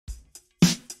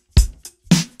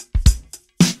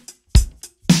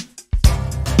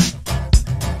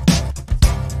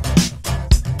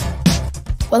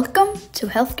Welcome to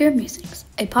Healthcare Musings,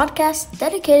 a podcast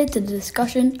dedicated to the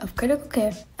discussion of critical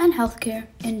care and healthcare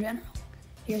in general.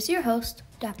 Here's your host,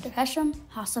 Dr. Hesham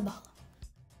Hasabala.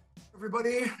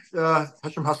 Everybody,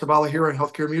 Hesham Hasabala here on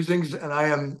Healthcare Musings, and I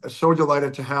am so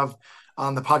delighted to have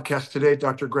on the podcast today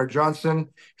Dr. Greg Johnson.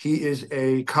 He is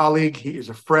a colleague, he is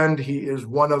a friend, he is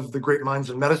one of the great minds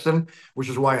in medicine, which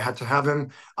is why I had to have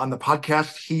him on the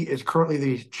podcast. He is currently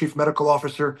the Chief Medical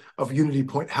Officer of Unity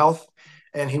Point Health,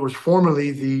 and he was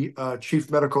formerly the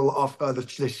Chief Medical the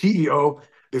CEO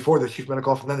before the Chief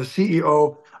Medical Officer, then the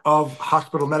CEO of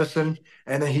Hospital Medicine,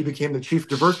 and then he became the Chief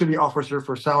Diversity Officer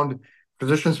for Sound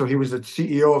Physicians. So he was the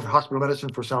CEO of Hospital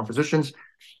Medicine for Sound Physicians.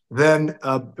 Then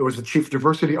it was the Chief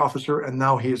Diversity Officer, and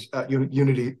now he is at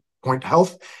Unity Point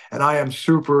Health. And I am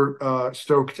super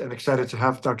stoked and excited to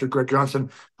have Dr. Greg Johnson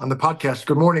on the podcast.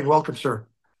 Good morning. Welcome, sir.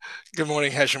 Good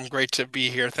morning, Hesham. Great to be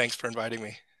here. Thanks for inviting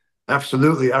me.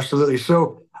 Absolutely. Absolutely.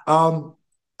 So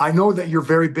I know that you're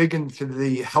very big into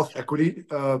the health equity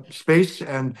space,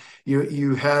 and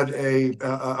you had a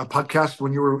podcast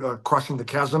when you were crossing the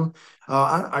chasm.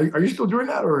 Are you still doing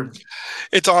that, or?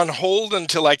 It's on hold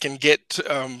until I can get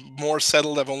more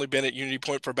settled. I've only been at Unity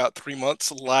Point for about 3 months.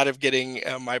 A lot of getting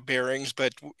my bearings,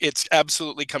 but it's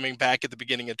absolutely coming back at the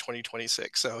beginning of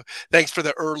 2026. So thanks for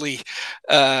the early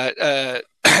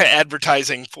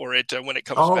advertising for it when it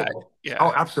comes back. Yeah.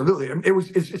 Oh, absolutely.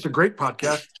 It's a great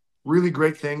podcast. Really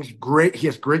great things. Great. He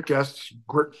has great guests.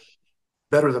 Great,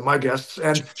 better than my guests.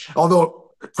 And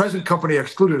although present company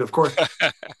excluded, of course.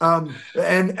 And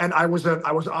I was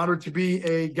honored to be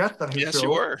a guest on his show. Yes, you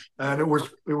were. And it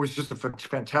was just a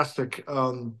fantastic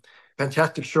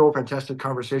fantastic show, fantastic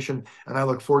conversation, and I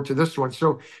look forward to this one.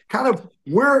 So, kind of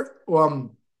where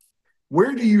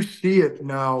do you see it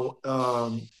now?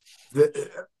 The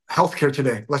healthcare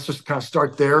today. Let's just kind of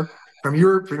start there from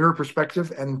your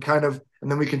perspective, and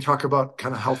then we can talk about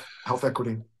kind of health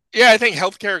equity. Yeah, I think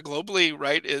healthcare globally,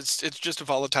 right, it's just a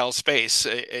volatile space.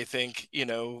 I think,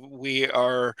 we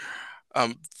are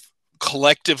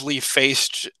collectively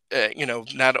faced,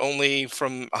 not only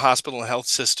from hospital and health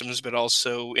systems, but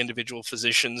also individual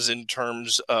physicians in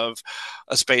terms of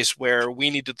a space where we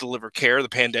need to deliver care. The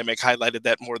pandemic highlighted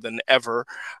that more than ever.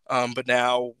 But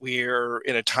now we're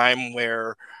in a time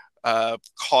where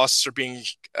costs are being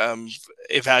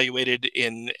evaluated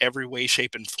in every way,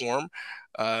 shape, and form.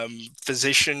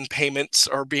 Physician payments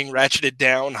are being ratcheted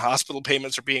down, hospital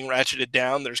payments are being ratcheted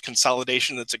down. There's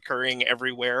consolidation that's occurring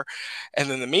everywhere.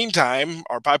 And in the meantime,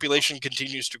 our population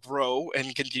continues to grow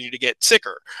and continue to get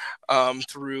sicker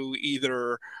through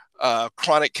either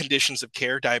chronic conditions of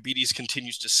care. Diabetes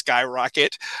continues to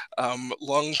skyrocket.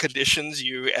 Lung conditions,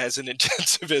 you as an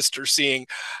intensivist are seeing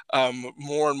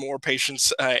more and more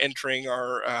patients entering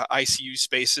our ICU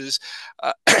spaces.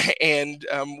 And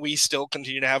we still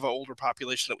continue to have an older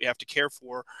population that we have to care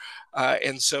for.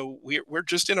 And so we're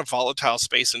just in a volatile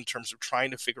space in terms of trying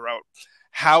to figure out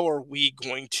how are we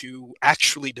going to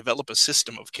actually develop a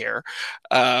system of care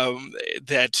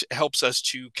that helps us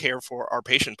to care for our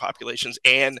patient populations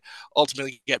and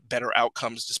ultimately get better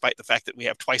outcomes, despite the fact that we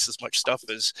have twice as much stuff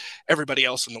as everybody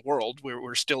else in the world.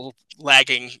 We're still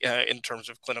lagging in terms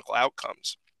of clinical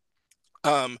outcomes.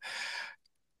 Then,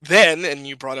 and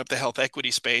you brought up the health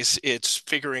equity space, it's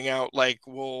figuring out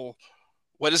well,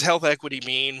 what does health equity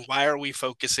mean? Why are we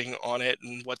focusing on it?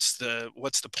 And what's the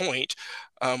point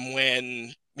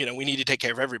when we need to take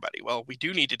care of everybody? Well, we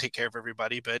do need to take care of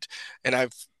everybody, and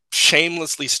I've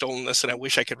shamelessly stolen this, and I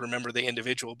wish I could remember the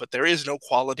individual, but there is no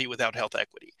quality without health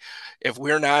equity. If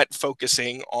we're not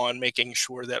focusing on making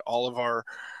sure that all of our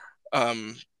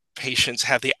patients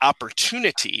have the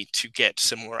opportunity to get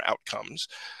similar outcomes,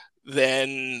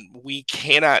 then we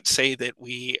cannot say that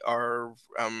we are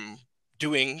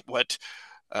doing what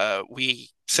we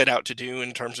set out to do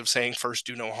in terms of saying first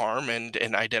do no harm and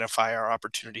identify our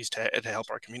opportunities to help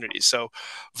our communities. So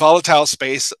volatile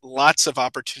space, lots of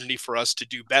opportunity for us to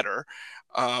do better.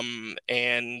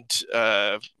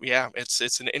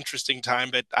 It's an interesting time,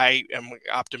 but I am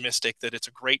optimistic that it's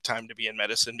a great time to be in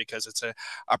medicine because it's an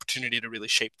opportunity to really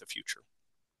shape the future.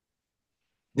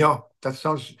 Yeah,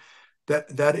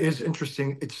 that is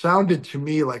interesting. It sounded to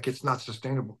me like it's not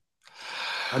sustainable.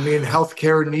 I mean,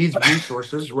 healthcare needs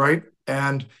resources, right?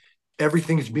 And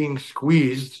everything's being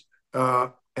squeezed.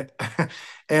 It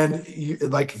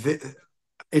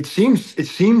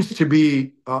seems to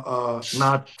be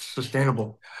not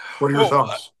sustainable. What are your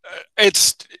thoughts?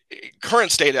 It's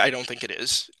current state. I don't think it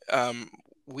is.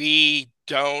 We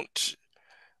don't.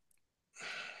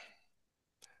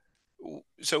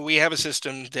 So we have a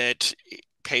system that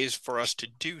pays for us to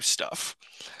do stuff,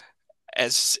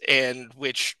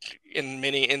 which in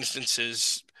many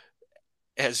instances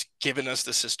has given us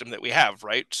the system that we have,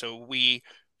 right? So we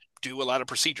do a lot of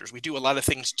procedures, we do a lot of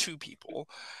things to people,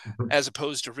 Mhm. as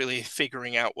opposed to really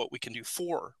figuring out what we can do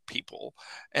for people.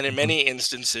 And in Mhm. many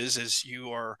instances, as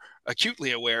you are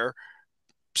acutely aware,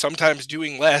 sometimes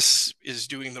doing less is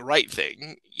doing the right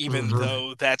thing, even Mhm.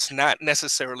 though that's not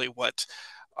necessarily what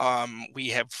we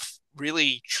have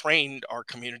really trained our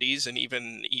communities and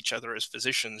even each other as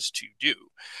physicians to do.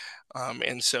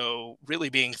 And so, really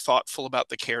being thoughtful about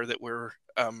the care that we're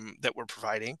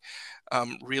providing,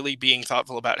 really being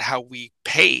thoughtful about how we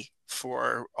pay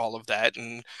for all of that.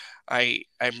 And I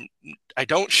I'm I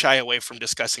don't shy away from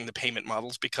discussing the payment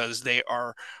models because they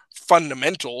are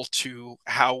fundamental to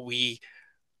how we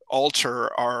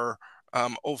alter our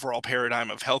overall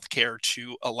paradigm of healthcare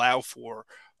to allow for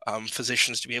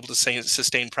physicians to be able to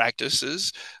sustain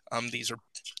practices. These are,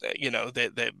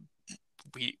 that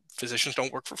we physicians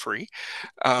don't work for free,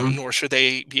 Mhm. nor should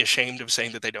they be ashamed of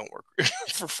saying that they don't work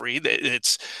for free.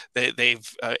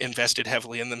 They've invested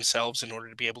heavily in themselves in order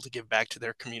to be able to give back to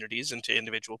their communities and to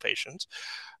individual patients.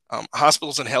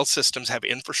 Hospitals and health systems have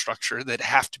infrastructure that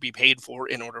have to be paid for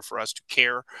in order for us to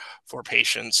care for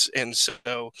patients. And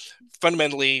so,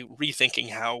 fundamentally, rethinking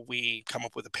how we come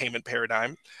up with a payment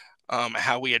paradigm,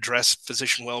 how we address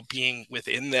physician well-being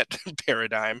within that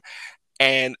paradigm,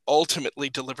 and ultimately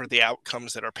deliver the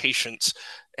outcomes that our patients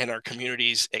and our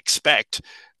communities expect,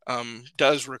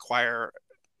 does require,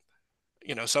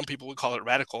 some people would call it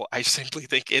radical. I simply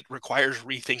think it requires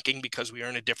rethinking because we are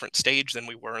in a different stage than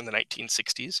we were in the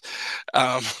 1960s.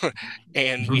 Um,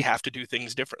 and we Mhm. have to do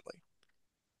things differently.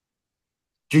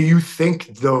 Do you think,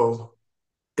 though,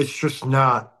 it's just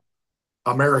not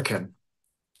American?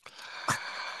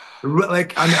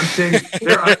 Like I'm saying,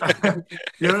 there are,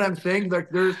 you know what I'm saying? Like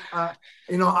there's,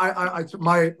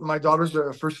 my daughter's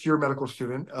a first year medical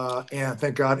student, and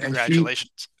thank God, and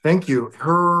Congratulations. thank you,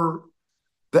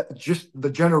 that just the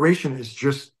generation is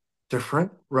just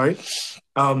different, right?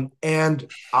 And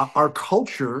our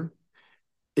culture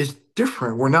is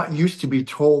different. We're not used to being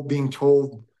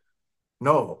told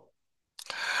no.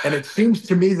 And it seems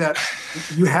to me that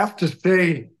you have to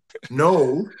say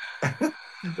no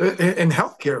in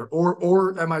healthcare,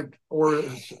 am I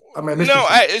missing No,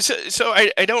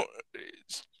 something? I don't.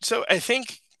 So I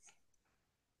think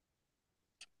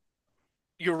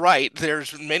you're right.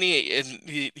 There's many, in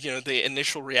the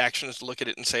initial reaction is to look at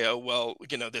it and say, oh, well,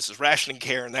 this is rationing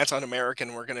care and that's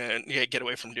un-American. We're going to get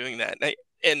away from doing that.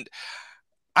 And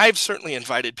I've certainly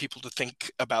invited people to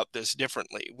think about this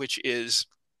differently, which is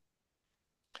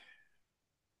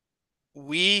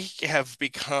we have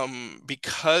become,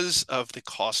 because of the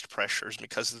cost pressures,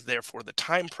 because therefore the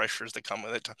time pressures that come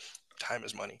with it, time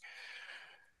is money.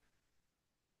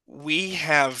 We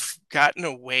have gotten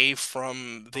away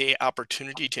from the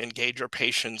opportunity to engage our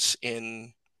patients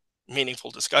in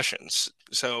meaningful discussions.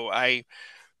 So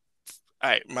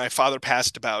my father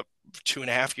passed about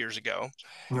 2.5 years ago.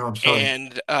 No, I'm sorry.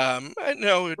 And I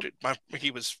know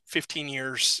he was 15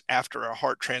 years after a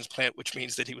heart transplant, which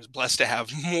means that he was blessed to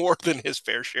have more than his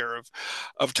fair share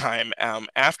of time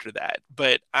after that.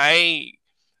 But I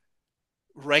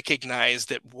recognize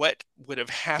that what would have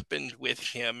happened with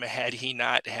him had he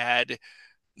not had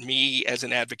me as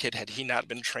an advocate, had he not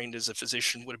been trained as a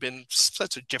physician, would have been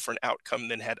such a different outcome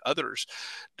than had others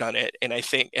done it. And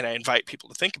I invite people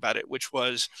to think about it, which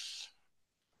was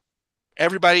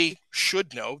everybody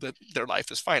should know that their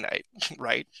life is finite,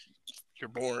 right? You're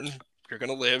born, you're going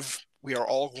to live, we are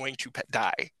all going to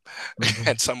die Mhm.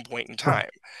 at some point in time.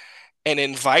 And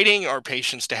inviting our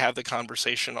patients to have the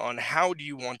conversation on how do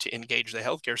you want to engage the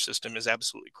healthcare system is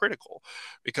absolutely critical,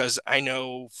 because I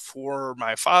know for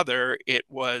my father it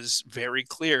was very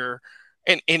clear,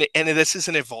 and this is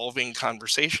an evolving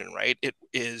conversation, right? It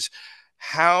is,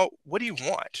 what do you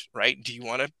want, right? Do you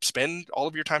want to spend all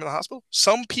of your time in the hospital?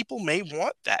 Some people may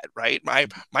want that, right? My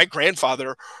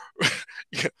grandfather,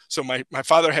 so my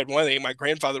father had one thing. My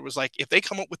grandfather was like, if they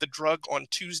come up with a drug on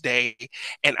Tuesday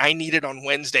and I need it on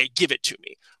Wednesday, give it to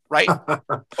me, right?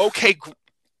 Okay,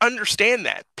 understand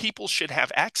that people should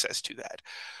have access to that.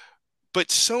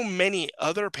 But so many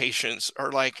other patients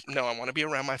are like, no, I want to be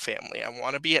around my family, I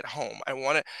want to be at home, I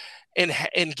want to, and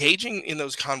engaging in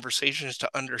those conversations to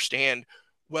understand,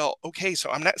 well, okay, so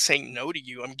I'm not saying no to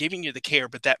you, I'm giving you the care,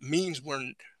 but that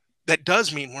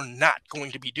does mean we're not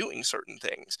going to be doing certain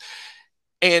things.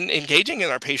 And engaging in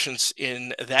our patients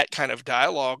in that kind of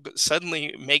dialogue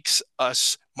suddenly makes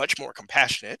us much more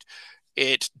compassionate.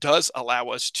 It does allow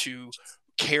us to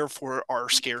care for our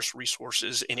scarce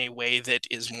resources in a way that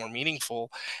is more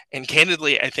meaningful, and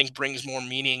candidly, I think brings more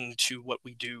meaning to what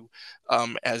we do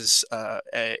as a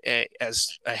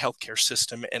healthcare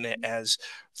system and as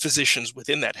physicians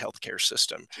within that healthcare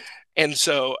system. And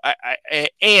so,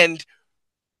 and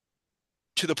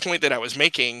to the point that I was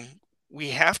making, we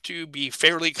have to be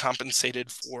fairly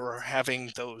compensated for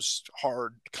having those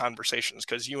hard conversations,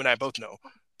 because you and I both know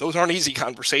those aren't easy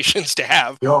conversations to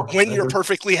have when you're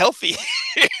perfectly healthy.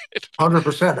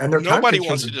 100%. And nobody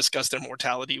wants to discuss their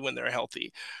mortality when they're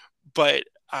healthy. But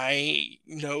I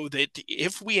know that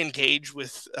if we engage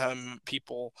with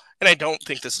people, and I don't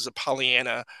think this is a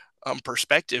Pollyanna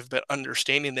perspective, but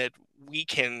understanding that we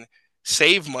can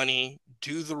save money,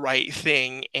 do the right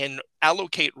thing, and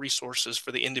allocate resources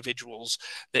for the individuals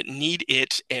that need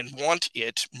it and want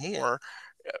it more,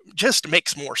 just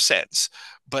makes more sense.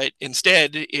 But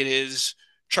instead, it is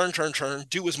churn,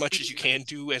 do as much as you can,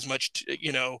 do as much,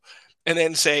 and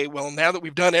then say, well, now that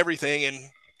we've done everything, and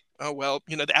oh, well,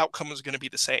 the outcome is going to be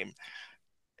the same.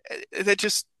 It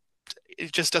just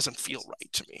doesn't feel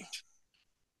right to me.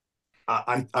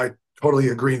 I totally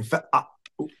agree. In fact,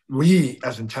 we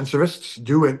as intensivists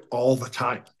do it all the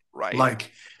time. Right.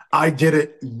 Like I did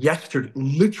it yesterday,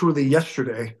 literally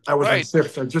yesterday. I was on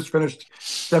 6th. I just finished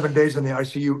 7 days in the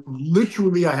ICU.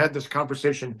 Literally, I had this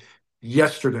conversation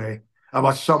yesterday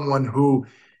about someone who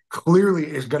clearly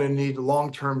is going to need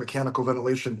long-term mechanical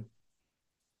ventilation,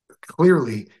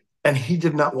 clearly, and he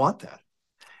did not want that.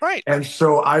 Right. And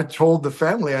so I told the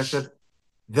family, I said,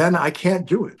 then I can't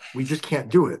do it. We just can't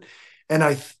do it.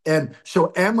 And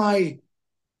so am I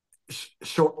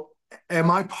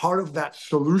part of that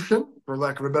solution, for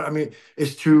lack of a better,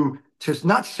 is to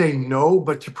not say no,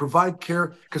 but to provide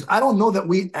care? Because I don't know that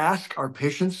we ask our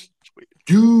patients,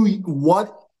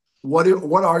 what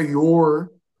are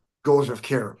your goals of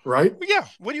care, right? Yeah.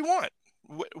 What do you want?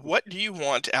 What do you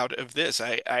want out of this?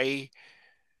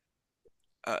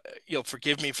 You'll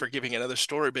forgive me for giving another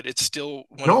story, but it's still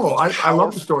one of the most I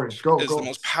love the stories. Go. The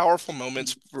most powerful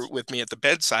moments with me at the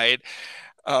bedside.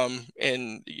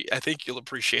 And I think you'll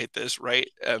appreciate this, right?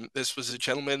 This was a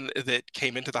gentleman that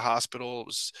came into the hospital. It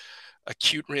was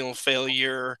acute renal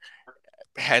failure,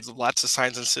 had lots of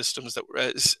signs and symptoms that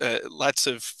lots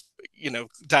of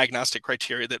diagnostic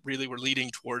criteria that really were leading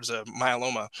towards a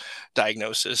myeloma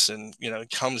diagnosis. And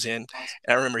comes in, and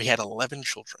I remember he had 11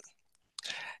 children.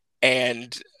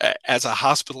 And as a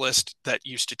hospitalist, that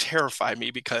used to terrify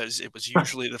me, because it was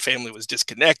usually the family was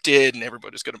disconnected and there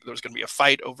was going to be a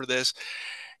fight over this.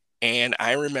 And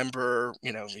I remember,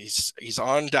 he's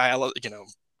on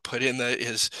dialysis, put in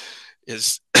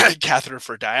his catheter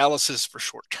for dialysis for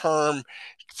short term,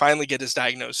 finally get his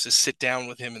diagnosis, sit down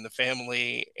with him and the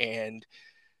family. And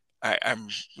I'm,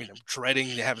 dreading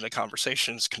having the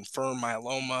conversations, confirm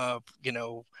myeloma,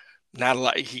 not a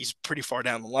lot. He's pretty far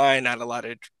down the line, not a lot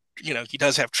of, he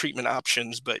does have treatment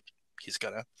options, but he's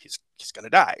gonna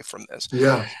die from this.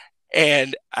 Yeah.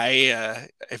 And I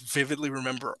vividly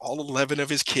remember all 11 of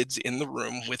his kids in the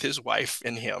room with his wife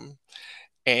and him.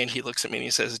 And he looks at me and he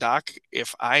says, "Doc,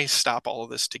 if I stop all of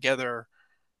this together,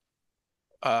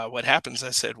 what happens?"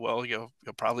 I said, "Well, you'll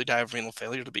probably die of renal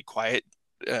failure. To be quiet.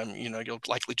 You'll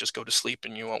likely just go to sleep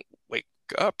and you won't wake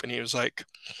up." And he was like,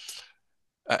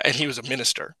 and he was a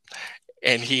minister.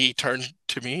 And he turned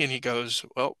to me and he goes,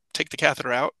 "Well, take the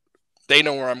catheter out. They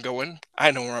know where I'm going.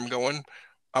 I know where I'm going.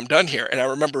 I'm done here." And I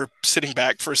remember sitting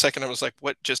back for a second. I was like,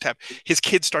 what just happened? His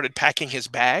kids started packing his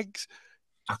bags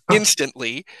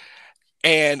instantly.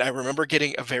 And I remember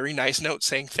getting a very nice note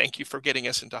saying, "Thank you for getting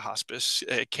us into hospice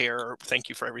care. Thank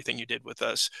you for everything you did with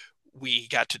us. We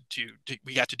got to do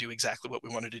exactly what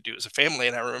we wanted to do as a family."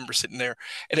 And I remember sitting there,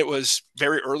 and it was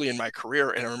very early in my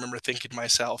career. And I remember thinking to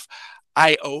myself,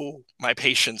 I owe my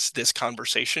patients this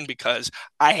conversation, because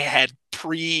I had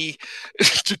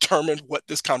predetermined what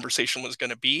this conversation was going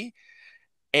to be.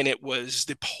 And it was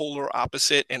the polar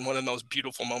opposite, and one of the most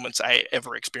beautiful moments I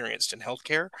ever experienced in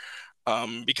healthcare,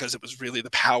 because it was really the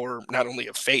power, not only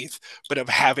of faith, but of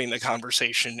having the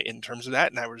conversation in terms of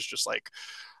that. And I was just like,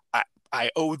 I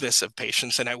owe this of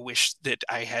patients, and I wish that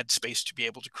I had space to be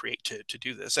able to create to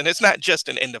do this. And it's not just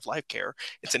an end of life care,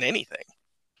 it's in anything.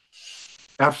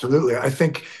 Absolutely. I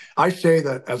think I say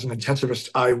that as an intensivist,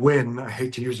 I win. I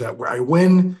hate to use that word. I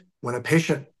win when a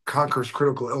patient conquers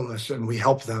critical illness and we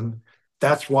help them.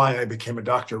 That's why I became a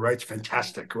doctor, right? It's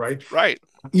fantastic, right? Right.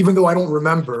 Even though I don't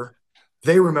remember,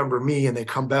 they remember me and they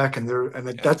come back, and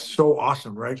that's so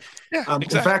awesome, right? Yeah,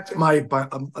 exactly. In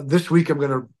fact, this week I'm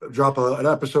going to drop an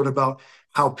episode about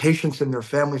how patients and their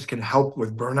families can help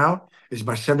with burnout is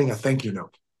by sending a thank you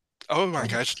note. Oh my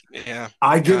gosh. Yeah.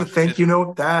 I get Yeah. a thank you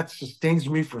note. That sustains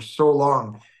me for so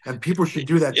long. And people should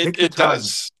do that. It, Take the it time.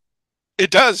 does. It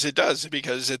does,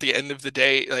 because at the end of the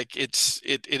day, like it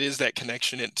is that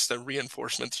connection. It's the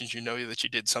reinforcement that you know that you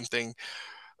did something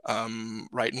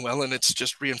right and well, and it's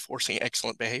just reinforcing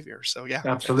excellent behavior. So yeah, I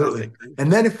Absolutely. agree with And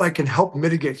you. then if I can help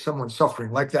mitigate someone's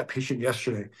suffering, like that patient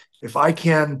yesterday, if I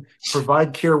can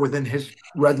provide care within his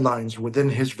red lines, within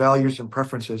his values and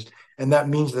preferences, and that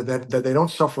means that they don't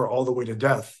suffer all the way to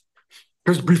death.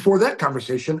 Because before that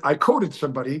conversation, I coded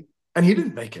somebody and he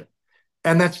didn't make it.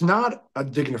 And that's not a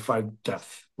dignified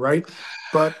death, right?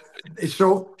 But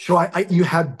so you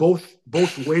had both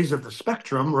ways of the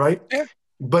spectrum, right? Yeah,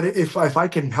 But if I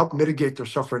can help mitigate their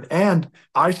suffering and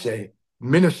I say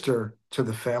minister to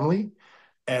the family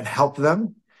and help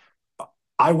them,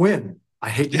 I win. I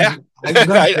hate yeah. using, you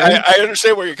know what I'm saying? I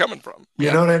understand where you're coming from. You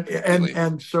Yeah, know what I mean? And completely.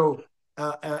 and so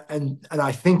and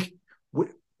I think,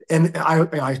 and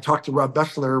I talked to Rob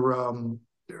Bessler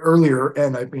earlier,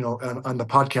 and on the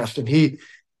podcast, and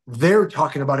they're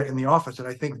talking about it in the office, and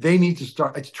I think they need to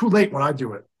start. It's too late when I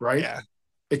do it, right? Yeah,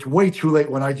 It's way too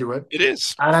late when I do it, it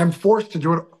is. and I'm forced to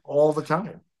do it all the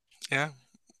time, Yeah.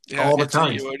 Yeah, all the it's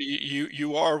time.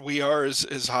 we are as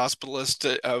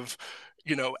hospitalists of,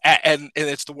 and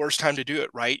it's the worst time to do it,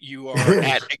 right? You It are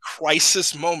at is. a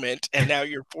crisis moment, and now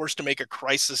you're forced to make a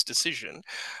crisis decision,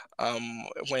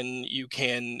 when you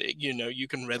can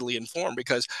readily inform,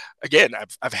 because again,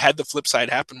 I've had the flip side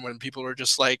happen when people are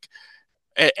just like,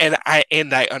 and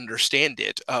I understand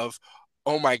it of,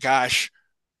 oh my gosh,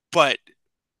 but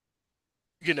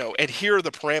and here are the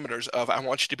parameters of, I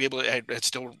want you to be able to, it's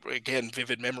still, again,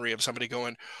 vivid memory of somebody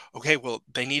going, okay, well,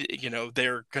 they need,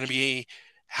 they're going to be,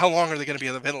 how long are they going to be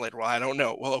on the ventilator? Well, I don't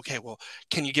know. Well, okay, well,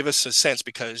 can you give us a sense?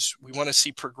 Because we want to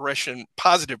see progression,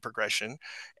 positive progression.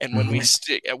 And when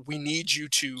Mhm. we need you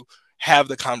to have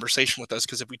the conversation with us,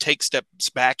 because if we take steps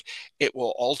back, it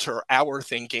will alter our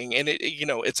thinking. And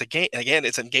it's again,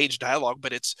 it's engaged dialogue,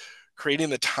 but it's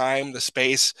creating the time, the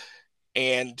space,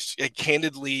 and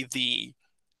candidly, the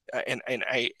and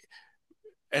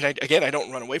again, I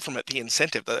don't run away from it. The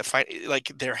incentive that I find,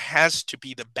 like, there has to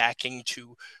be the backing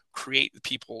to create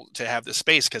people to have the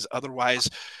space, because otherwise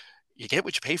you get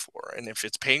what you pay for. And if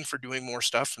it's paying for doing more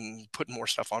stuff and putting more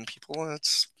stuff on people,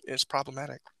 it's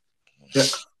problematic. Yeah,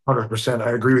 100%.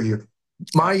 I agree with you.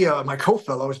 Yeah. My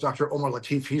co-fellow is Dr. Omar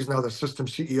Latif. He's now the system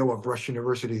CEO of Rush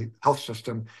University Health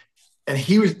System, and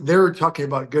they were talking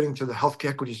about getting to the health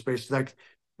equity space, like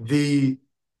the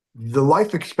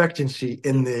life expectancy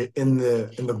in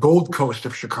the Gold Coast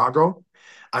of Chicago,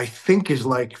 I think, is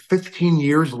like 15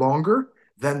 years longer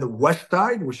than the West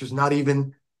Side, which is not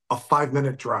even a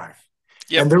 5-minute drive.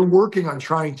 Yep. And they're working on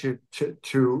trying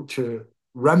to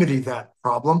remedy that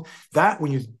problem.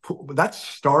 That's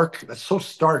stark. That's so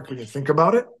stark when you think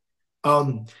about it.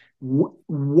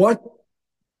 What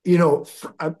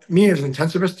me as an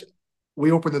intensivist,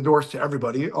 we open the doors to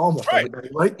everybody, almost Right. everybody,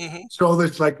 right? Hmm. So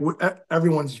it's like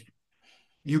everyone's.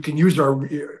 You can use our,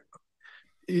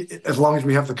 as long as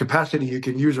we have the capacity, you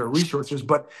can use our resources.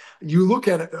 But you look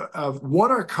at what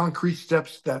are concrete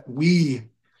steps that we,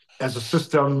 as a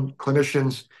system,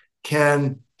 clinicians,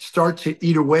 can start to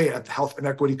eat away at health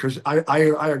inequity. Because I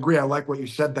agree. I like what you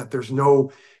said, that there's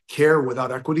no care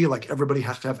without equity. Like, everybody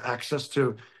has to have access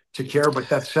to care, but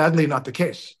that's sadly not the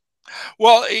case.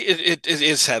 Well, it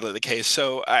is sadly the case.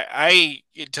 So I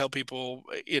tell people,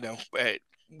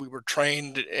 we were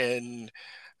trained in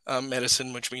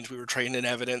medicine, which means we were trained in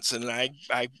evidence. And I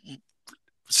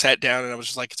sat down and I was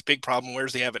just like, it's a big problem.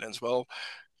 Where's the evidence? Well,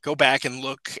 go back and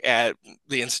look at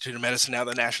the Institute of Medicine, now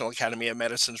the National Academy of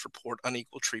Medicine's report,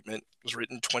 Unequal Treatment. It was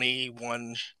written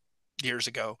 21 years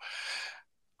ago.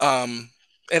 Um,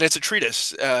 and it's a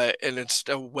treatise, and it's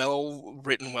a well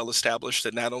written, well established,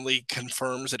 that not only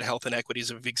confirms that health inequities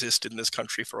have existed in this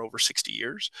country for over 60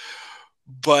 years,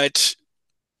 but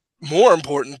more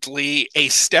importantly, a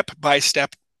step by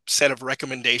step set of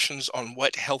recommendations on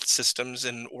what health systems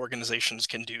and organizations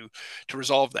can do to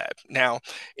resolve that. Now,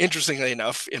 interestingly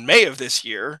enough, in May of this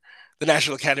year, the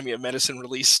National Academy of Medicine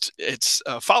released its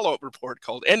follow up report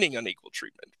called Ending Unequal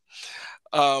Treatment.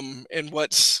 And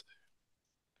what's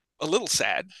a little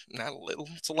sad, not a little,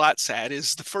 it's a lot sad,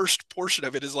 is the first portion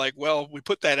of it is like, well, we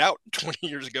put that out 20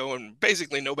 years ago and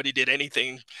basically nobody did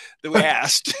anything that we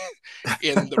asked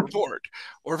in the report,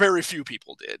 or very few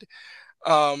people did.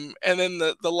 And then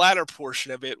the latter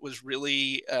portion of it was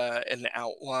really an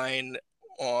outline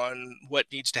on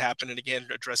what needs to happen, and again,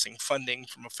 addressing funding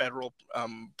from a federal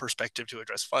perspective to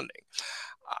address funding.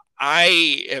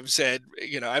 I have said,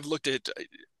 I've looked at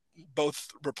both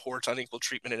reports on equal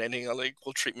treatment and ending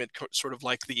unequal treatment, sort of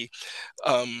like the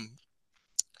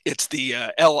it's the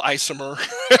L isomer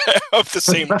of the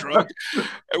same drug,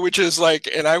 which is like,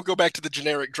 and I go back to the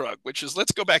generic drug, which is,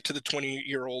 let's go back to the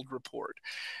 20-year-old report.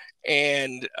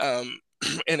 And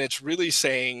and it's really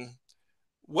saying,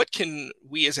 what can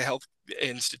we as a health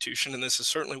institution, and this is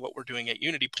certainly what we're doing at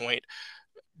Unity Point,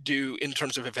 do in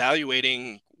terms of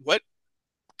evaluating what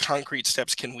concrete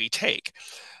steps can we take?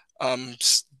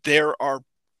 There are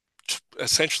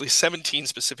essentially 17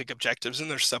 specific objectives, and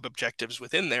there's sub-objectives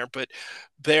within there, but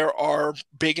there are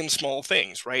big and small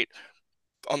things, right?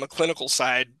 On the clinical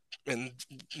side, and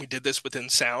we did this within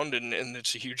Sound, and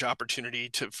it's a huge opportunity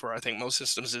for I think most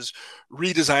systems, is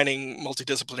redesigning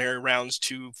multidisciplinary rounds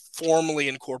to formally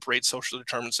incorporate social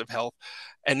determinants of health,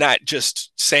 and not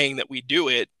just saying that we do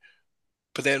it,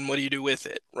 but then what do you do with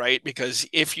it, right? Because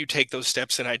if you take those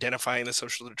steps in identifying the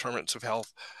social determinants of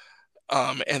health,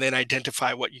 and then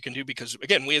identify what you can do, because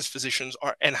again, we as physicians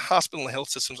are, and hospital and health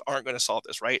systems aren't going to solve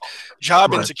this, right?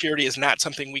 Job insecurity is not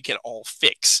something we can all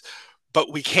fix,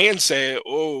 but we can say,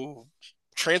 oh,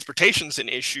 transportation's an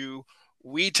issue.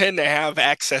 We tend to have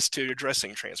access to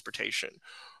addressing transportation.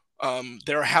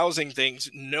 There are housing things,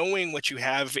 knowing what you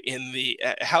have in the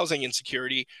housing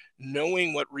insecurity,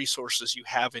 knowing what resources you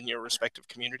have in your respective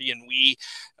community. And we,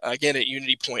 again, at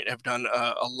Unity Point, have done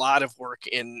a lot of work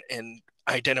in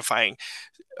identifying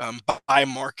by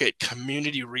market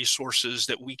community resources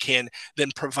that we can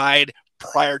then provide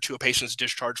prior to a patient's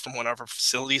discharge from one of our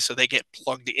facilities, so they get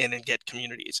plugged in and get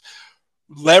communities.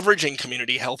 Leveraging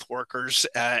community health workers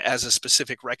as a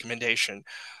specific recommendation,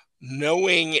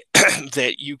 knowing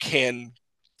that you can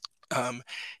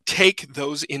take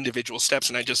those individual steps.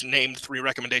 And I just named 3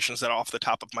 recommendations that off the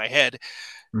top of my head.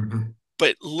 Mm-hmm.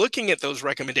 But looking at those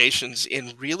recommendations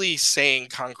and really saying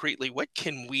concretely, what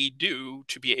can we do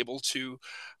to be able to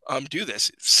do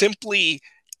this? Simply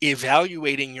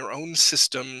evaluating your own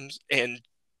systems, and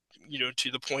to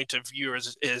the point of view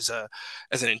as an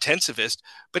intensivist,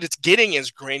 but it's getting as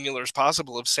granular as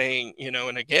possible of saying,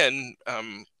 and again,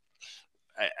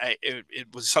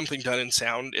 it was something done in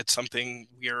Sound. It's something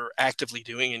we're actively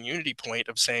doing in Unity Point,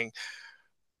 of saying,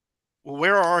 well,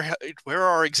 where are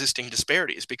our existing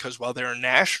disparities? Because while there are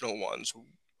national ones,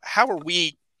 how are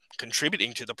we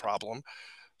contributing to the problem?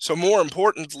 So more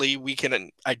importantly, we can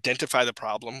identify the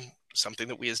problem, something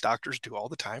that we as doctors do all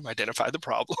the time: identify the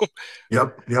problem.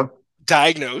 Yep.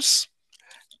 Diagnose.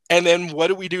 And then what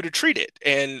do we do to treat it?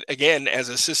 And again, as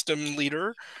a system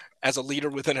leader, as a leader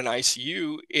within an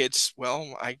ICU, it's,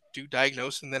 well, I do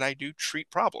diagnose and then I do treat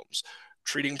problems.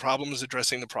 Treating problems,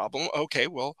 addressing the problem. Okay,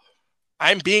 well,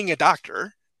 I'm being a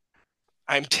doctor.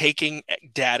 I'm taking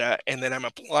data and then I'm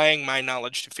applying my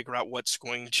knowledge to figure out what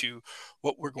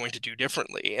we're going to do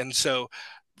differently. And so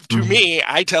to me,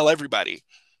 I tell everybody,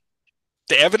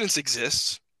 the evidence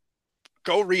exists.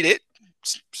 Go read it.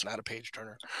 It's not a page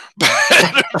turner,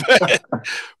 but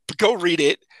go read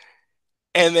it,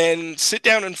 and then sit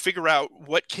down and figure out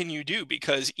what can you do.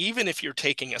 Because even if you're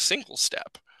taking a single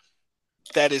step,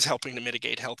 that is helping to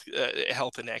mitigate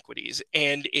health inequities,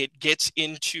 and it gets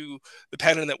into the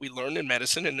pattern that we learned in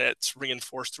medicine, and that's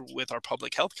reinforced with our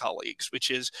public health colleagues, which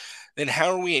is, then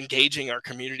how are we engaging our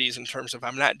communities in terms of,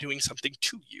 I'm not doing something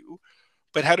to you,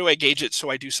 but how do I gauge it so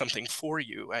I do something for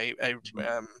you? I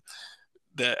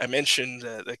mentioned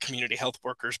the community health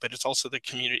workers, but it's also the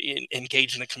community,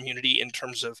 engage in the community in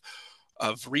terms of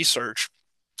research.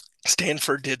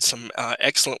 Stanford did some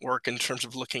excellent work in terms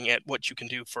of looking at what you can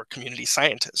do for community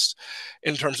scientists,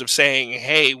 in terms of saying,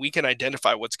 hey, we can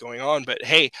identify what's going on, but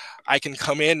hey, I can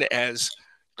come in as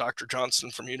Dr.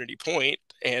 Johnson from Unity Point,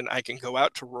 and I can go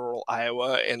out to rural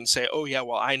Iowa and say, oh yeah,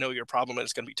 well, I know your problem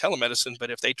is going to be telemedicine,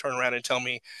 but if they turn around and tell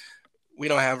me we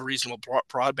don't have reasonable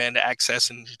broadband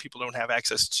access and people don't have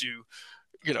access to,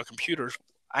 computers,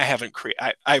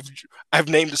 I've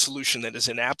named a solution that is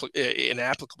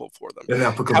inapplicable for them.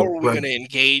 How are we going to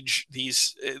engage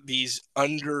these these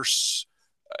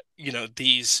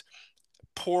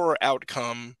poor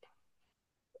outcome,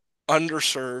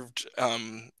 underserved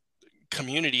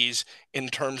communities in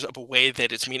terms of a way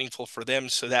that it's meaningful for them,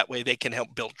 so that way they can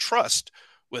help build trust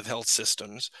with health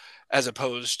systems, as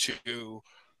opposed to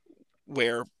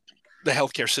where the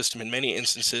healthcare system in many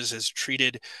instances has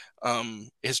treated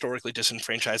historically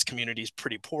disenfranchised communities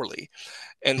pretty poorly.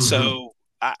 And so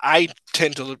I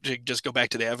tend to just go back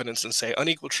to the evidence and say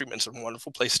unequal treatment is a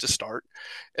wonderful place to start.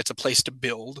 It's a place to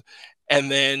build.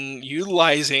 And then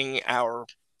utilizing our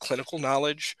clinical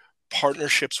knowledge,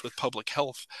 partnerships with public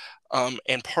health,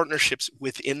 and partnerships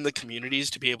within the communities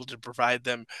to be able to provide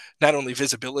them not only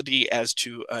visibility as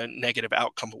to a negative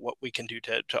outcome, but what we can do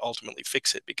to ultimately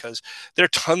fix it. Because there are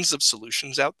tons of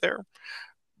solutions out there,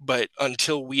 but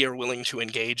until we are willing to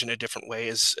engage in a different way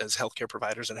as healthcare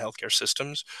providers and healthcare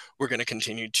systems, we're going to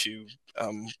continue to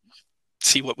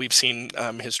see what we've seen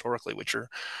historically, which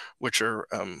are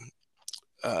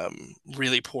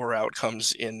really poor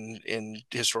outcomes in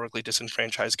historically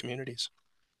disenfranchised communities.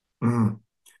 Mm.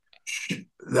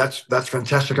 That's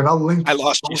fantastic, and I'll link. I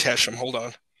lost you, Hashem. Hold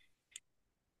on.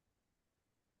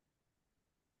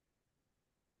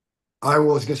 I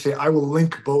was going to say I will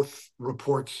link both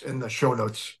reports in the show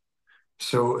notes,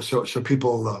 so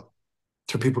people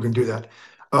can do that.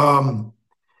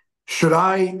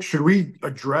 Should we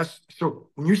address, so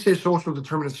when you say social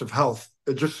determinants of health,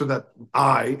 just so that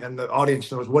I and the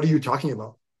audience knows, what are you talking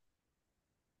about?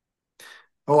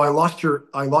 Oh, I lost your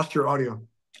audio.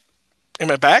 Am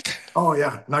I back? Oh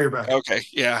yeah, now you're back. Okay,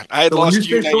 yeah, I had lost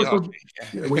you.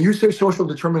 When you say social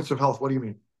determinants of health, what do you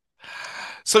mean?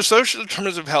 So social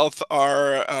determinants of health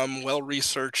are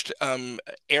well-researched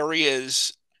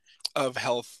areas of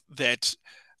health that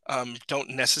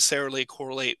don't necessarily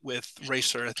correlate with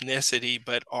race or ethnicity,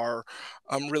 but are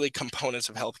really components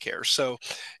of healthcare. So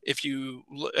if you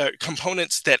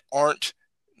components that aren't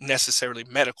necessarily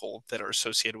medical that are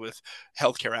associated with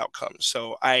healthcare outcomes.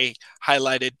 So I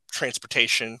highlighted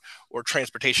transportation or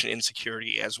transportation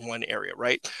insecurity as one area,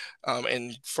 right?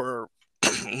 And for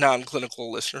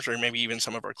non-clinical listeners, or maybe even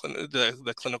some of our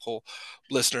the clinical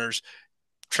listeners,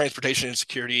 transportation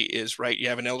insecurity is, right, you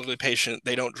have an elderly patient,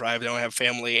 they don't drive, they don't have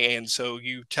family, and so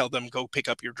you tell them, go pick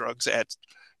up your drugs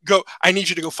I need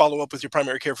you to go follow up with your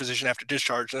primary care physician after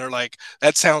discharge. And they're like,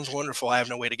 that sounds wonderful, I have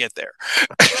no way to get there.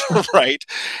 Right.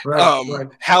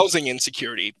 Housing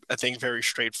insecurity, I think very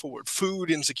straightforward.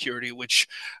 Food insecurity, which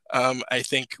I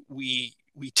think we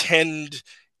tend,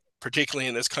 particularly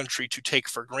in this country, to take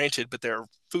for granted, but there are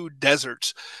food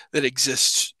deserts that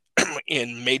exist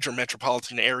in major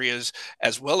metropolitan areas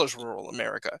as well as rural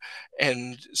America.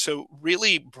 And so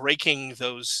really breaking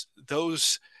those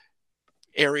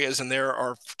areas, and there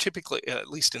are typically, at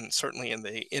least certainly in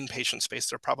the inpatient space,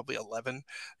 there are probably 11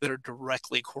 that are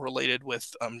directly correlated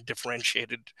with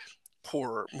differentiated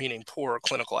poor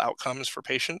clinical outcomes for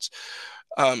patients.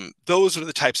 Those are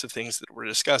the types of things that we're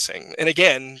discussing. And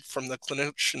again, from the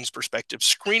clinician's perspective,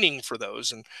 screening for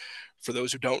those, and for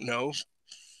those who don't know,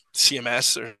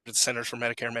 CMS, or the Centers for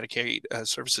Medicare and Medicaid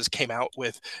Services, came out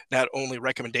with not only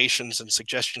recommendations and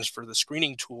suggestions for the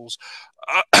screening tools,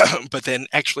 but then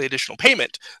actually additional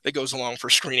payment that goes along for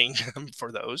screening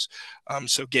for those.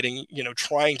 So getting,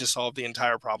 trying to solve the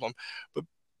entire problem, but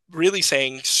really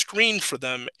saying screen for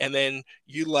them and then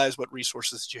utilize what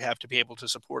resources you have to be able to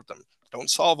support them. Don't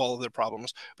solve all of their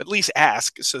problems, but at least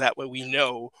ask, so that way we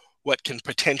know what can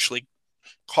potentially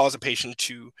cause a patient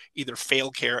to either fail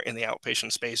care in the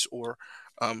outpatient space or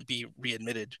be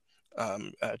readmitted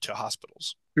to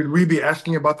hospitals. Should we be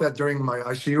asking about that during my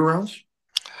ICU rounds?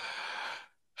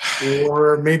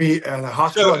 Or maybe in a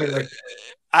hospital?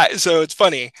 So it's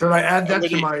funny. Should I add that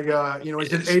to my,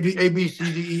 is it A, B,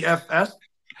 C, D, E, F, S?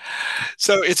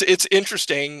 So it's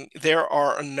interesting. There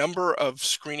are a number of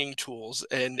screening tools,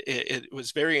 and it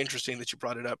was very interesting that you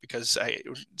brought it up, because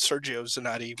Sergio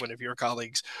Zanotti, one of your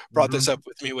colleagues, brought this up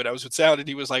with me when I was with Sound, and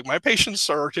he was like, my patients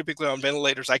are typically on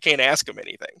ventilators, I can't ask them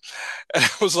anything. And I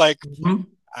was like,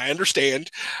 I understand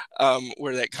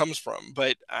where that comes from,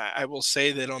 but I will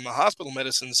say that on the hospital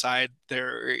medicine side,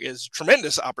 there is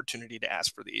tremendous opportunity to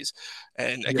ask for these.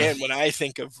 And again, when I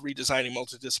think of redesigning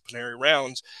multidisciplinary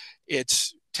rounds,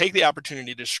 it's take the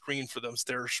opportunity to screen for those.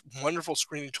 There's wonderful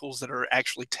screening tools that are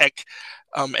actually tech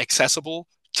accessible,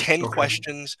 10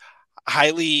 questions,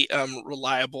 highly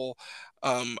reliable.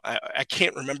 I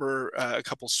can't remember a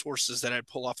couple sources that I'd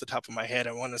pull off the top of my head.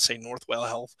 I want to say Northwell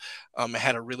Health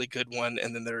had a really good one,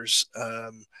 and then there's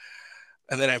and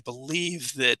then I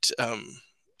believe that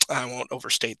I won't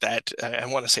overstate that. I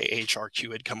want to say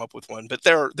HRQ had come up with one, but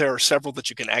there are several that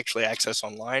you can actually access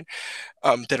online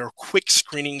that are quick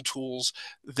screening tools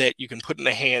that you can put in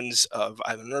the hands of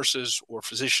either nurses or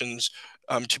physicians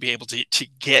to be able to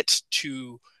get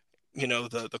to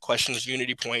the questions.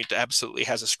 Unity Point absolutely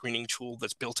has a screening tool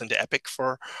that's built into Epic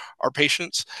for our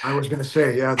patients. I was going to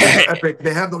say, yeah, Epic,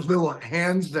 they have those little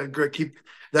hands that keep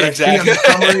that exactly. I see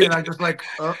on the summary, and I just like,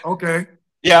 okay.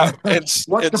 Yeah. What's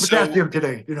the potassium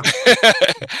today?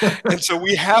 And so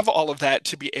we have all of that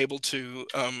to be able to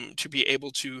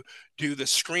do the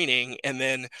screening, and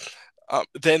then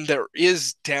there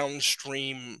is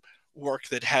downstream work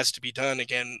that has to be done.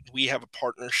 Again, we have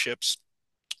partnerships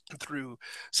through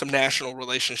some national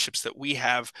relationships that we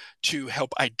have to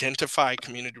help identify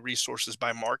community resources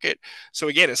by market. So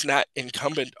again, it's not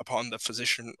incumbent upon the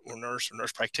physician or nurse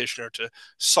practitioner to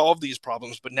solve these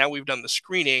problems, but now we've done the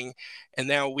screening, and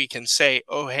now we can say,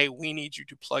 oh, hey, we need you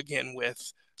to plug in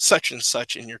with such and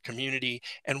such in your community,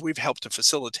 and we've helped to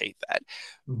facilitate that.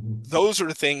 Those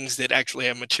are things that actually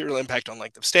have material impact on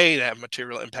length of stay, that have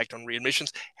material impact on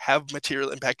readmissions, have material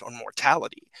impact on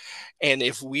mortality. And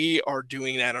if we are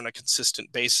doing that on a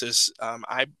consistent basis,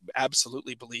 I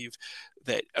absolutely believe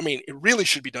that, I mean, it really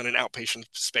should be done in outpatient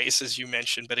space, as you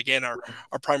mentioned. But again, our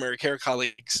primary care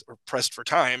colleagues are pressed for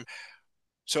time.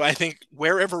 So I think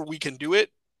wherever we can do it,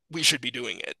 we should be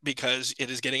doing it, because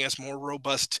it is getting us more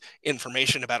robust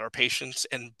information about our patients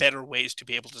and better ways to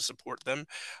be able to support them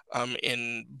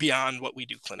in beyond what we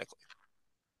do clinically.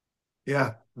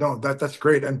 Yeah, no, that's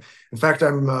great. And in fact,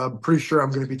 I'm pretty sure I'm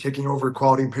going to be taking over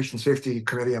Quality and Patient Safety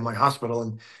Committee at my hospital,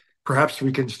 and perhaps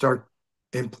we can start,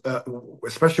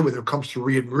 especially when it comes to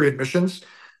readmissions,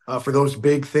 for those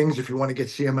big things. If you want to get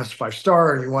CMS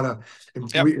 5-star and you want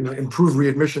to improve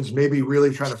readmissions, maybe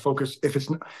really trying to focus. If it's,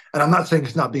 and I'm not saying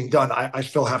it's not being done. I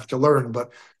still have to learn,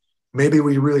 but maybe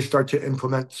we really start to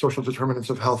implement social determinants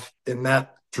of health in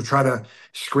that, to try to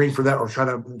screen for that or try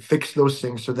to fix those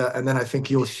things, so that, and then I think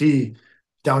you'll see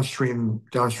downstream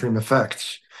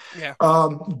effects. Yeah.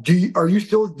 Do you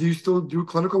still do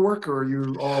clinical work, or are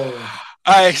you all?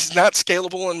 It's not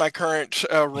scalable in my current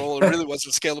role. It really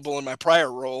wasn't scalable in my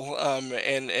prior role,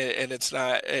 and it's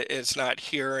not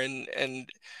here. And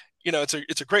you know,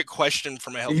 it's a great question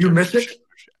from a healthcare. Do you miss it?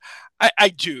 I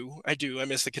do. I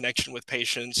miss the connection with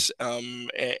patients, and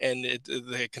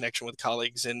the connection with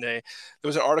colleagues. And there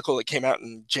was an article that came out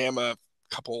in JAMA a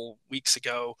couple weeks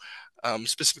ago,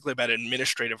 specifically about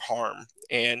administrative harm,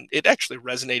 and it actually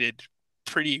resonated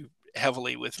pretty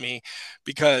heavily with me,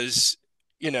 because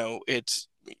you know, it's,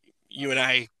 you and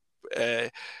I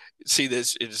see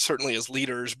this certainly as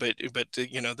leaders, but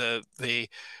you know, there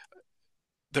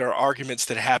are arguments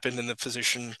that happen in the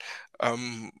physician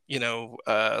lounge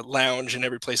and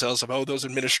every place else of, oh, those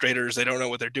administrators, they don't know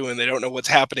what they're doing, they don't know what's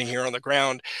happening here on the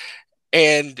ground.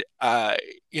 And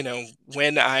you know,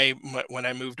 when I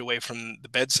moved away from the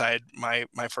bedside, my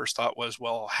first thought was,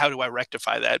 well, how do I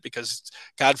rectify that? Because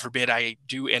God forbid I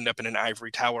do end up in an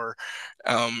ivory tower,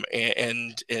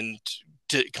 and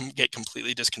get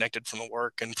completely disconnected from the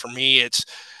work. And for me,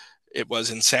 it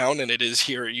was in Sound, and it is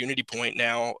here at Unity Point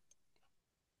now.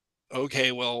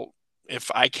 Okay, well, if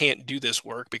I can't do this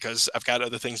work because I've got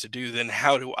other things to do, then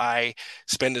how do I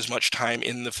spend as much time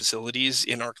in the facilities,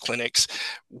 in our clinics,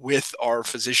 with our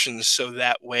physicians, so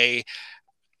that way,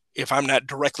 if I'm not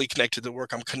directly connected to the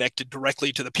work, I'm connected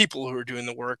directly to the people who are doing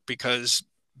the work, because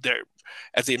they're,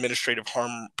 as the administrative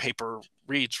harm paper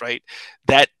reads, right,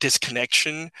 that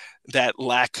disconnection, that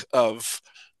lack of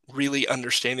really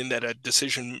understanding that a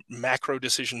macro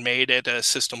decision made at a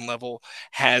system level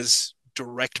has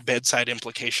direct bedside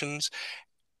implications.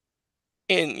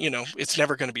 And you know, it's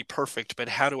never going to be perfect, but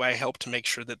how do I help to make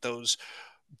sure that those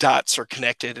dots are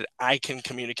connected, and I can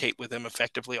communicate with them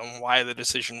effectively on why the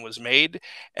decision was made,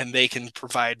 and they can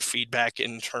provide feedback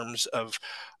in terms of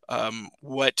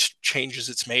what changes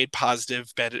it's made,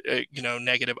 positive, better,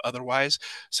 negative, otherwise.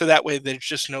 So that way they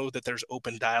just know that there's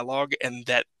open dialogue, and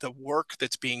that the work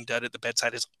that's being done at the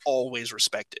bedside is always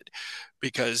respected.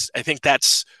 Because I think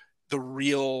that's the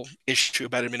real issue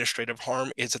about administrative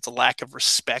harm, is it's a lack of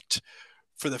respect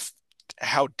for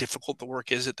how difficult the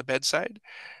work is at the bedside.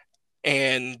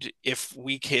 And if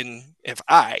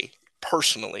I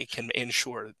personally can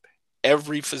ensure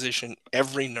every physician,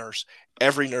 every nurse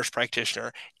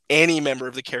practitioner, any member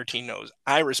of the care team knows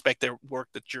I respect their work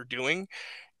that you're doing,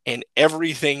 and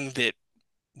everything that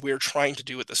we're trying to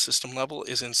do at the system level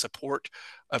is in support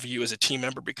of you as a team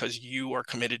member, because you are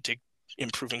committed to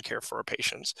improving care for our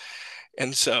patients.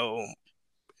 And so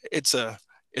it's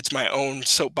my own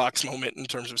soapbox moment in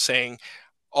terms of saying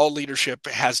all leadership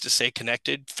has to stay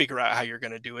connected, figure out how you're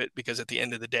going to do it, because at the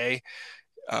end of the day,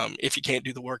 if you can't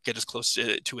do the work, get as close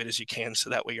to it as you can, so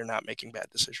that way you're not making bad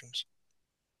decisions.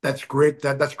 That's great.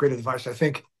 That's great advice. I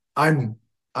think I'm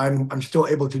still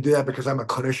able to do that because I'm a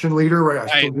clinician leader, right?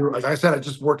 I still do. As I said, I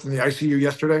just worked in the ICU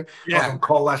yesterday. I was on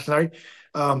call last night.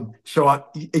 So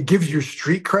it gives you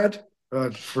street cred.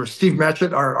 For Steve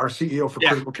Matchett, our CEO for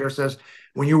critical care, says,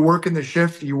 when you work in the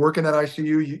shift, you work in that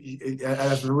ICU,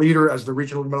 as the leader, as the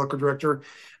regional medical director,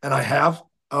 and I have,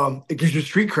 it gives you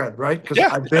street cred, right? Because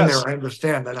I've been there, I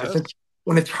understand. And I think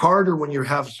when it's harder, when you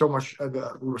have so much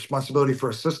responsibility for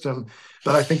a system,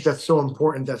 but I think that's so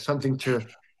important. That's something to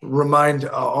remind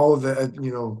all of the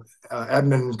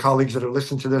admin colleagues that are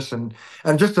listening to this. And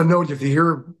just a note, if you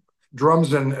hear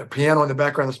drums and piano in the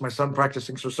background. That's my son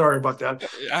practicing. So sorry about that.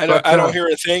 I don't hear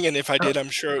a thing, and if I did, I'm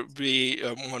sure it would be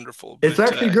wonderful. It's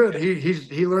actually good.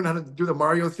 He learned how to do the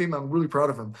Mario theme. I'm really proud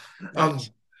of him. Nice.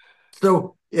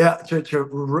 So yeah,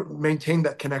 to maintain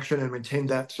that connection and maintain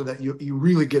that so that you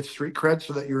really get street cred,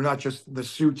 so that you're not just the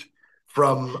suit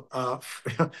from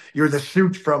you're the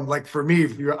suit from, like, for me,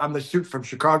 I'm the suit from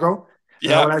Chicago.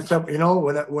 Yeah. When I said,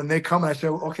 when they come and I say,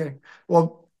 well, okay,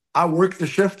 well, I work the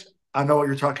shift. I know what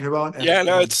you're talking about. And, yeah,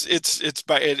 no, it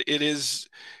is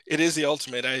the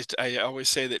ultimate. I always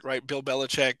say that, right? Bill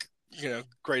Belichick,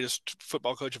 greatest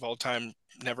football coach of all time,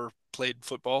 never played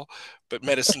football, but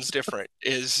medicine's different.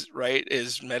 Is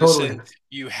medicine. Totally.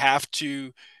 You have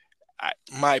to.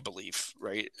 My belief,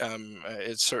 right?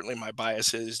 It's certainly my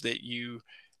bias, is that you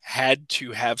had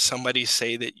to have somebody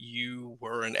say that you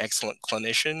were an excellent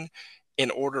clinician in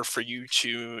order for you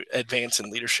to advance in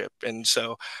leadership. And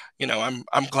so,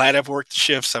 I'm glad I've worked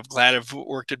shifts. I'm glad I've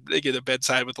worked at the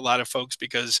bedside with a lot of folks,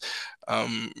 because,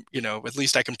 at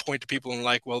least I can point to people and,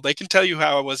 like, well, they can tell you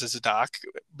how I was as a doc,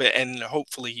 and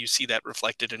hopefully you see that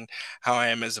reflected in how I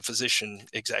am as a physician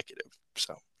executive.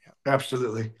 So, yeah.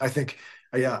 Absolutely. I think,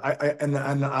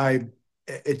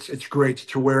 it's great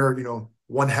to wear,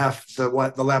 one half the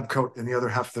lab coat and the other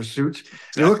half the suit.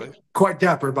 Exactly. You look quite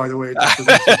dapper, by the way.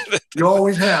 You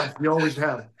always have.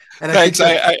 And thanks.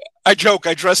 I joke.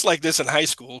 I dressed like this in high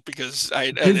school because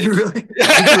Did you really? Yeah,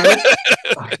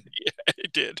 I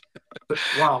did.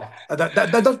 Wow. That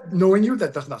does, knowing you,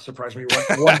 that does not surprise me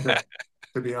one bit,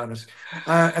 to be honest.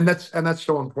 And that's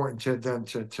so important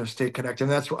to stay connected.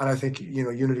 And I think,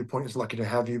 Unity Point is lucky to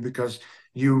have you, because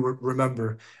you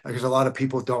remember, because a lot of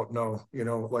people don't know,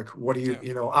 like, what do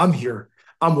you, I'm here,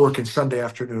 I'm working Sunday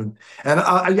afternoon. And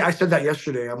I said that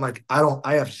yesterday. I'm like,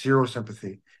 I have zero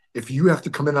sympathy. If you have to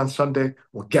come in on Sunday,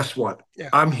 well, guess what? Yeah.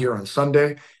 I'm here on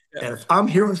Sunday. Yeah. And if I'm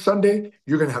here on Sunday,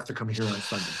 you're going to have to come here on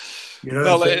Sunday.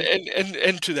 Well,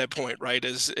 and to that point, right,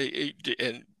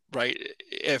 right,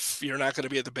 if you're not going to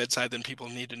be at the bedside, then people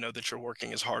need to know that you're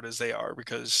working as hard as they are,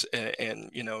 because, and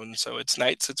so it's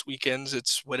nights, it's weekends,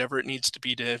 it's whatever it needs to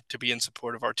be be in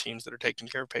support of our teams that are taking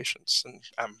care of patients. And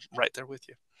I'm right there with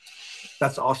you.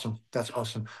 That's awesome.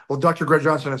 Well, Dr. Greg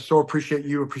Johnson, I so appreciate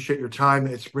your time.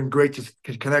 It's been great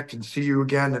to connect and see you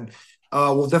again. And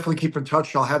we'll definitely keep in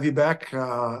touch. I'll have you back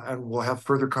and we'll have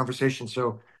further conversations.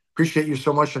 So appreciate you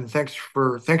so much. And thanks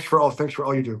for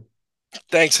all you do.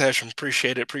 Thanks, Hashem.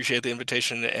 Appreciate it. Appreciate the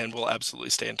invitation, and we'll absolutely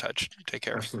stay in touch. Take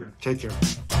care. Absolutely. Take care.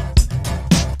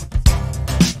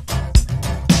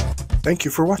 Thank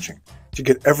you for watching. To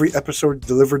get every episode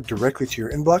delivered directly to your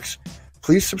inbox,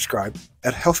 please subscribe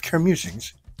at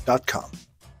healthcaremusings.com.